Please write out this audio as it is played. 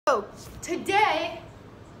So today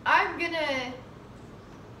I'm gonna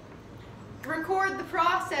record the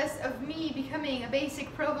process of me becoming a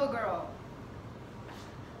basic Provo girl.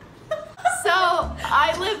 So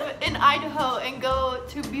I live in Idaho and go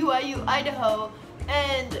to BYU, Idaho,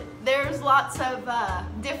 and there's lots of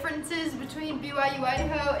differences between BYU,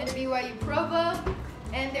 Idaho and BYU Provo,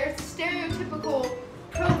 and there's a stereotypical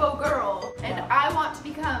Provo girl, and I want to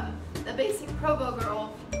become the basic Provo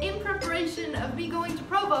girl in preparation of me going to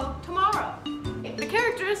Provo tomorrow. The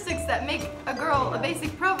characteristics that make a girl a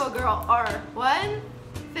basic Provo girl are 1,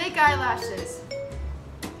 fake eyelashes,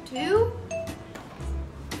 2,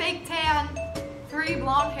 fake tan, 3,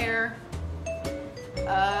 blonde hair,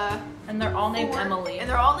 and they're all named 4, Emily. And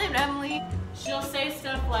they're all named Emily. She'll say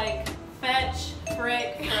stuff like fetch,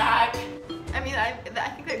 frick, crack. I mean, I think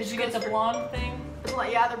that. Did you get the blonde thing?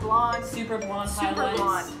 Yeah, they're blonde. Super blonde Super highlights.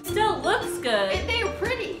 blonde. Still looks good. They are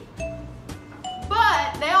pretty,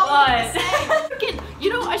 but they all look the same. You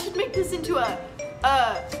know, I should make this into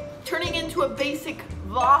turning into a basic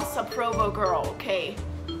Vasa Provo girl, okay?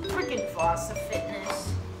 Freaking Vasa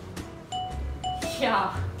Fitness.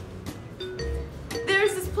 Yeah.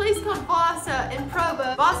 There's this place called Vasa in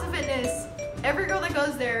Provo. Vasa Fitness, every girl that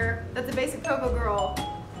goes there that's a basic Provo girl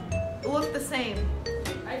look the same.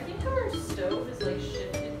 I think our stove is like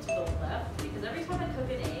shifted to the left because every time I cook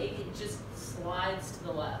an egg, it just slides to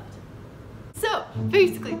the left. So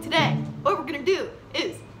basically today, what we're gonna do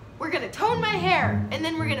is we're gonna tone my hair and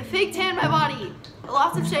then we're gonna fake tan my body,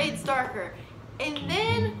 lots of shades darker, and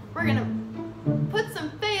then we're gonna put some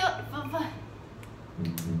fake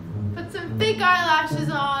eyelashes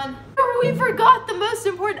on. We forgot the most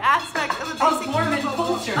important aspect of a basic Mormon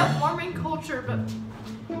culture. Of Mormon culture, but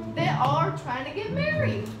they all are trying to get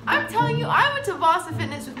married. I'm telling you, I went to Vasa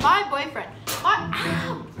Fitness with my boyfriend.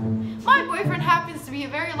 My boyfriend happens to be a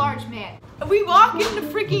very large man. We walk into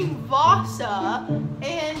freaking Vasa,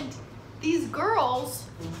 and these girls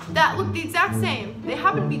that look the exact same, they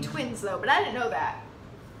happen to be twins though, but I didn't know that.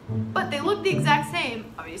 But they look the exact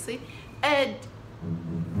same, obviously, and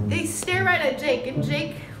they stare right at Jake, and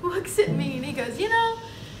Jake looks at me and he goes, you know,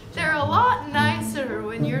 they're a lot nicer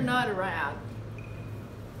when you're not around.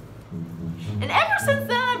 And ever since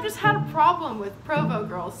then, I've just had a problem with Provo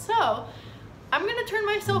girls, so I'm gonna turn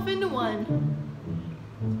myself into one,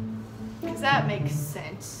 because that makes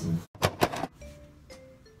sense.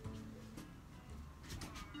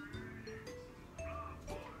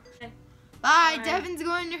 Bye. Devin's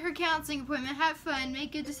going to her counseling appointment. Have fun.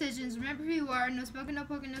 Make good decisions. Remember who you are. No smoking, no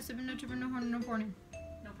poking, no sipping, no tripping, no horning, no porning.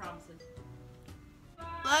 No promises.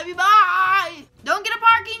 Love you. Bye. Don't get a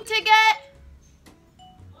parking ticket.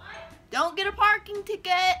 What? Don't get a parking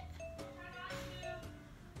ticket.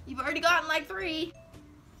 You've already gotten like 3.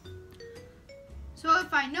 So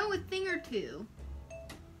if I know a thing or two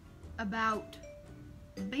about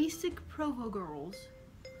basic Provo girls,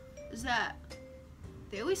 is that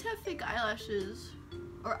they always have fake eyelashes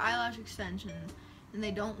or eyelash extensions, and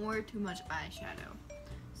they don't wear too much eyeshadow.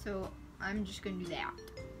 So I'm just gonna do that.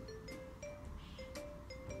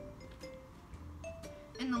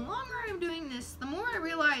 And the longer I'm doing this, the more I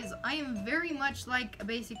realize I am very much like a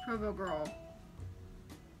basic Provo girl.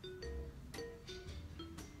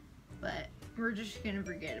 But we're just gonna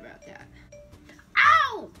forget about that.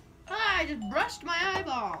 Ow! I just brushed my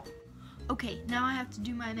eyeball. Okay, now I have to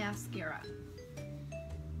do my mascara.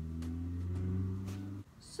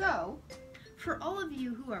 So, for all of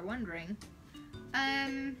you who are wondering,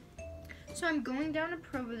 so I'm going down to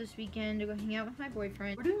Provo this weekend to go hang out with my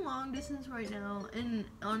boyfriend. We're doing long distance right now, and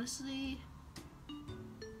honestly,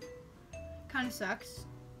 kind of sucks.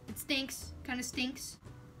 It stinks, kind of stinks.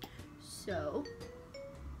 So,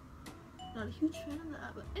 not a huge fan of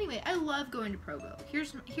that, but anyway, I love going to Provo.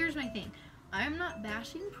 Here's my thing. I am not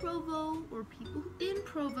bashing Provo or people in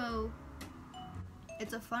Provo.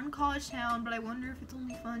 It's a fun college town, but I wonder if it's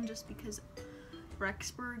only fun just because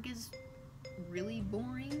Rexburg is really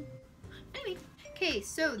boring. Anyway, okay,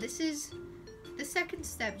 so this is the second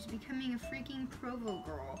step to becoming a freaking Provo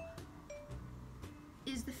girl,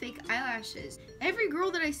 is the fake eyelashes. Every girl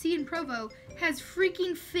that I see in Provo has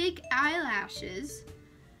freaking fake eyelashes,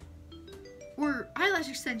 or eyelash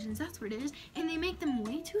extensions, that's what it is, and they make them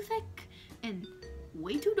way too thick and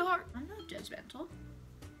way too dark. I'm not judgmental.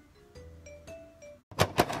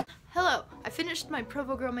 Hello, I finished my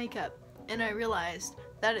Provo girl makeup, and I realized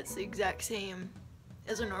that it's the exact same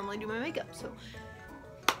as I normally do my makeup, so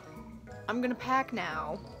I'm gonna pack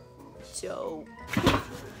now. So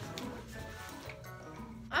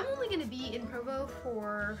I'm only gonna be in Provo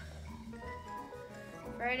for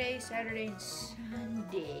Friday, Saturday, and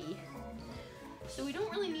Sunday. So we don't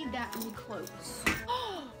really need that many clothes.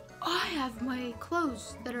 have my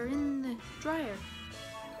clothes that are in the dryer.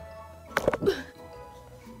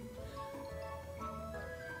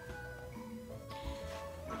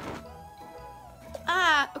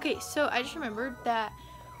 Okay, so I just remembered that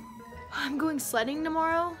I'm going sledding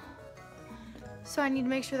tomorrow. So I need to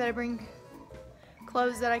make sure that I bring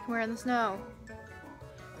clothes that I can wear in the snow.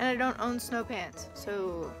 And I don't own snow pants,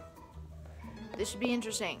 so this should be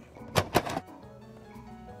interesting.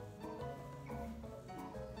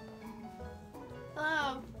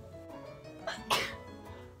 Hello.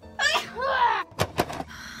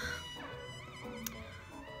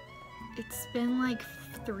 It's been like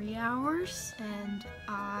 3 hours and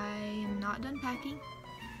I am not done packing.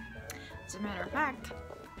 As a matter of fact,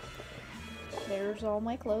 there's all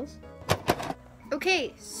my clothes.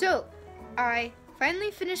 Okay, so I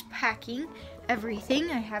finally finished packing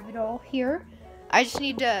everything. I have it all here. I just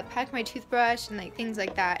need to pack my toothbrush and like things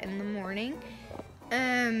like that in the morning.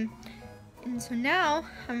 And so now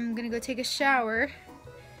I'm gonna go take a shower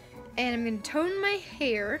and I'm gonna tone my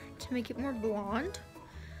hair to make it more blonde.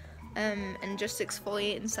 And just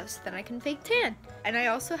exfoliate and stuff so that I can fake tan. And I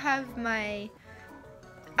also have my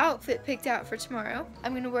outfit picked out for tomorrow.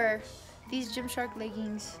 I'm gonna wear these Gymshark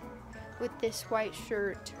leggings with this white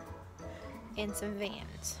shirt and some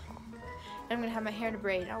Vans. And I'm gonna have my hair in a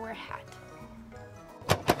braid and I'll wear a hat.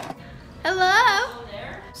 Hello? Hello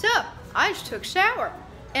there. So, I just took a shower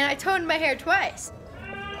and I toned my hair twice.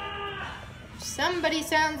 Somebody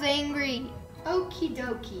sounds angry. Okie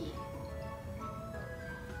dokie.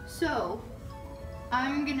 So,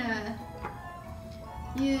 I'm gonna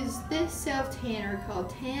use this self-tanner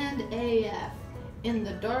called Tanned AF in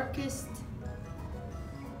the darkest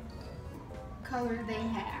color they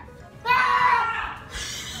have. Ah!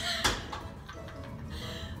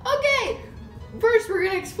 Okay, first we're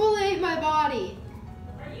gonna exfoliate my body.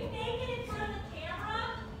 Are you naked in front of the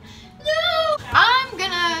camera? No! I'm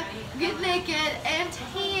gonna get naked and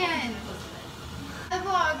tan. Bye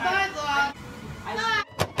vlog, bye vlog. Bye.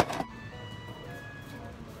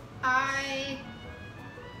 I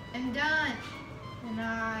am done, and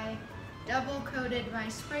I double coated my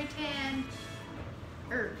spray tan,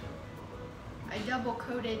 I double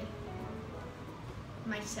coated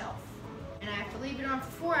myself, and I have to leave it on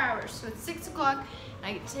for 4 hours, so it's 6 o'clock, and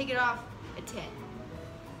I get to take it off at 10.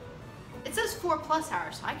 It says 4+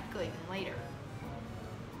 hours, so I could go even later.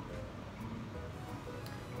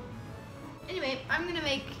 Anyway, I'm gonna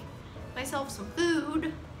make myself some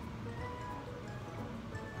food.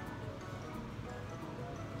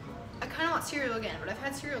 I kind of want cereal again, but I've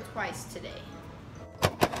had cereal twice today.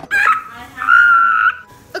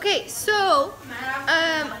 Okay, so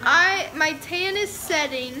my tan is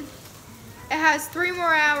setting. It has 3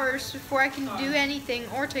 more hours before I can do anything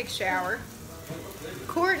or take a shower.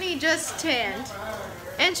 Courtney just tanned,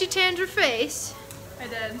 and she tanned her face. I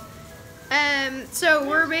did. So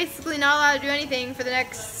we're basically not allowed to do anything for the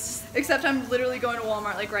next. Except I'm literally going to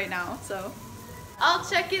Walmart like right now, so. I'll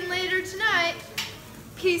check in later tonight.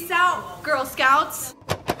 Peace out, Girl Scouts.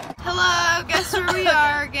 Hello, guess where we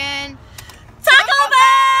are again? Taco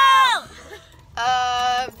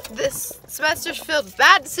Bell! This semester's filled with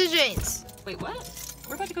bad decisions. Wait, what?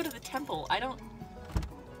 We're about to go to the temple. I don't.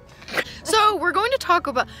 So we're going to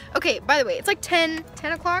Taco Bell. Okay, by the way, it's like 10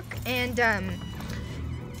 o'clock, and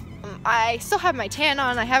I still have my tan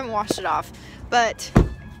on. I haven't washed it off, but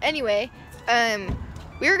anyway,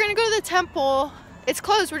 we were gonna go to the temple. It's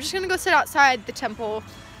closed. We're just gonna go sit outside the temple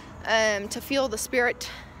to feel the spirit,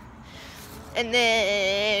 and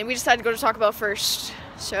then we decided to go to Taco Bell first.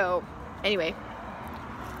 So anyway.